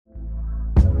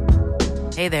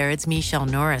Hey there, it's Michelle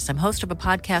Norris. I'm host of a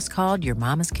podcast called Your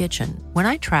Mama's Kitchen. When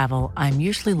I travel, I'm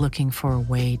usually looking for a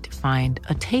way to find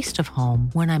a taste of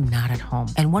home when I'm not at home.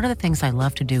 And one of the things I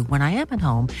love to do when I am at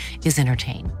home is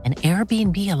entertain. And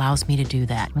Airbnb allows me to do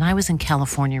that. When I was in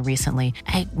California recently,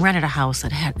 I rented a house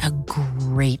that had a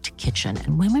great kitchen.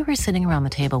 And when we were sitting around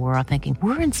the table, we were all thinking,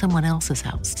 we're in someone else's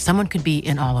house. Someone could be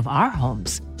in all of our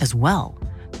homes as well.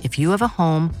 If you have a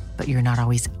home, but you're not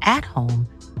always at home,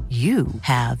 you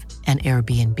have an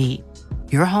Airbnb.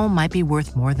 Your home might be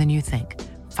worth more than you think.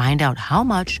 Find out how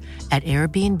much at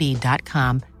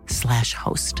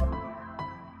airbnb.com/host.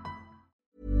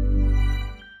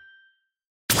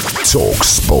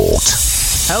 talkSPORT.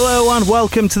 Hello and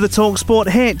welcome to the talkSPORT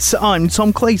Hits. I'm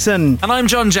Tom Clayton. And I'm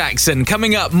John Jackson.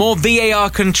 Coming up, more VAR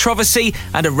controversy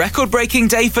and a record-breaking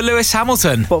day for Lewis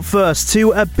Hamilton. But first,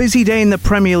 to a busy day in the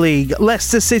Premier League.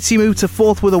 Leicester City moved to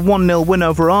fourth with a 1-0 win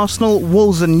over Arsenal.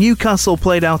 Wolves and Newcastle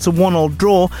played out a 1-1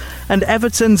 draw. And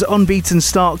Everton's unbeaten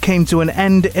start came to an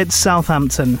end at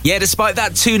Southampton. Yeah, despite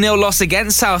that 2-0 loss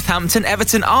against Southampton,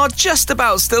 Everton are just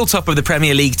about still top of the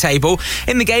Premier League table.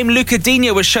 In the game, Luca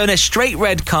Digne was shown a straight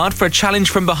red card for a challenge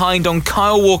from behind on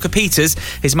Kyle Walker-Peters.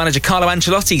 His manager Carlo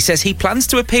Ancelotti says he plans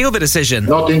to appeal the decision.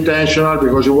 Not intentional,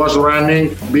 because he was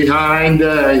running behind.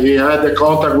 He had the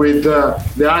contact with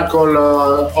the ankle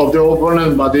of the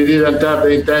opponent, but he didn't have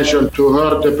the intention to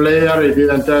hurt the player. He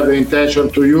didn't have the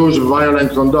intention to use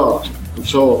violent conduct.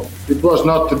 So it was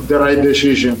not the right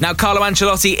decision. Now, Carlo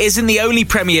Ancelotti isn't the only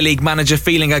Premier League manager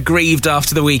feeling aggrieved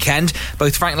after the weekend.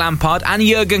 Both Frank Lampard and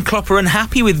Jurgen Klopp are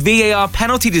unhappy with VAR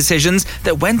penalty decisions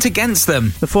that went against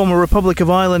them. The former Republic of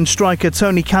Ireland striker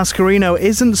Tony Cascarino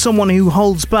isn't someone who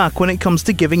holds back when it comes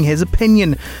to giving his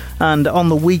opinion. And on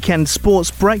the weekend sports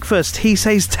breakfast, he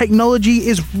says technology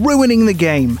is ruining the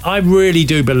game. I really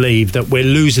do believe that we're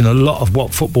losing a lot of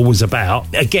what football was about.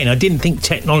 Again, I didn't think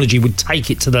technology would take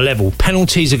it to the level.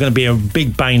 Penalties are going to be a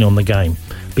big bane on the game.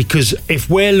 Because if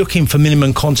we're looking for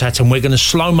minimum contact and we're going to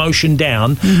slow motion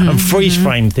down and freeze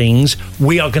frame things,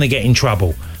 we are going to get in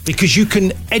trouble. Because you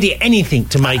can edit anything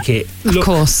to make it look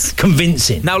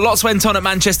convincing. Now, lots went on at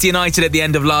Manchester United at the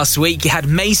end of last week. You had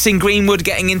Mason Greenwood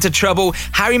getting into trouble,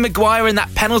 Harry Maguire in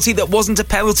that penalty that wasn't a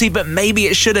penalty, but maybe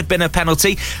it should have been a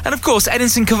penalty. And of course,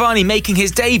 Edinson Cavani making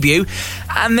his debut.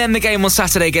 And then the game on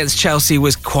Saturday against Chelsea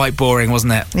was quite boring,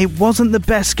 wasn't it? It wasn't the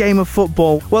best game of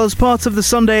football. Well, as part of the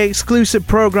Sunday exclusive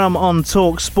programme on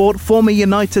talkSPORT, former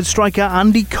United striker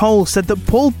Andy Cole said that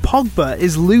Paul Pogba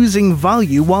is losing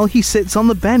value while he sits on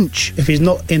the bench. If he's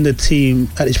not in the team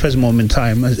at this present moment in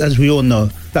time, as we all know,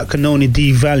 that can only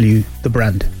devalue the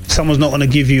brand. Someone's not going to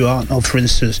give you, for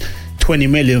instance, 20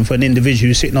 million for an individual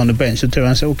who's sitting on the bench to turn around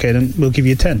and say, okay, then we'll give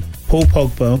you 10. Paul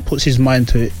Pogba puts his mind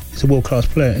to it. He's a world-class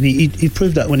player, and he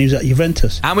proved that when he was at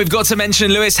Juventus. And we've got to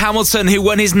mention Lewis Hamilton, who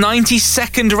won his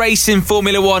 92nd race in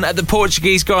Formula 1 at the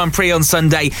Portuguese Grand Prix on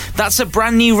Sunday. That's a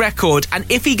brand new record, and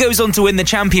if he goes on to win the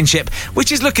championship,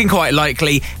 which is looking quite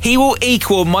likely, he will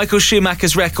equal Michael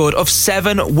Schumacher's record of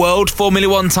 7 World Formula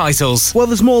 1 titles. Well,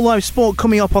 there's more live sport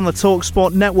coming up on the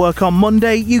talkSPORT network on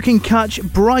Monday. You can catch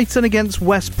Brighton against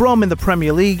West Brom in the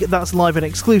Premier League. That's live and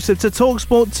exclusive to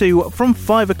talkSPORT 2 from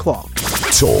 5 o'clock.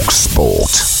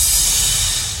 talkSPORT.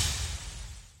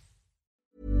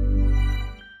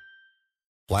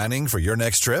 Planning for your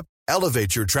next trip?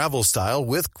 Elevate your travel style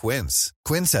with Quince.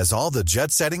 Quince has all the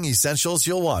jet-setting essentials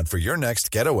you'll want for your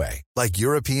next getaway, like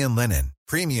European linen,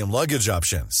 premium luggage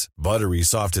options, buttery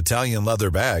soft Italian leather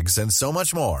bags, and so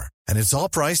much more. And it's all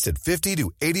priced at 50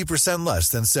 to 80% less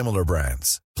than similar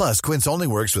brands. Plus, Quince only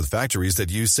works with factories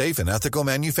that use safe and ethical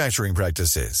manufacturing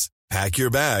practices. Pack your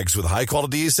bags with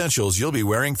high-quality essentials you'll be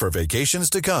wearing for vacations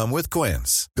to come with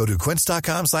Quince. Go to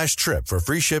quince.com/trip for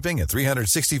free shipping and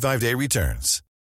 365-day returns.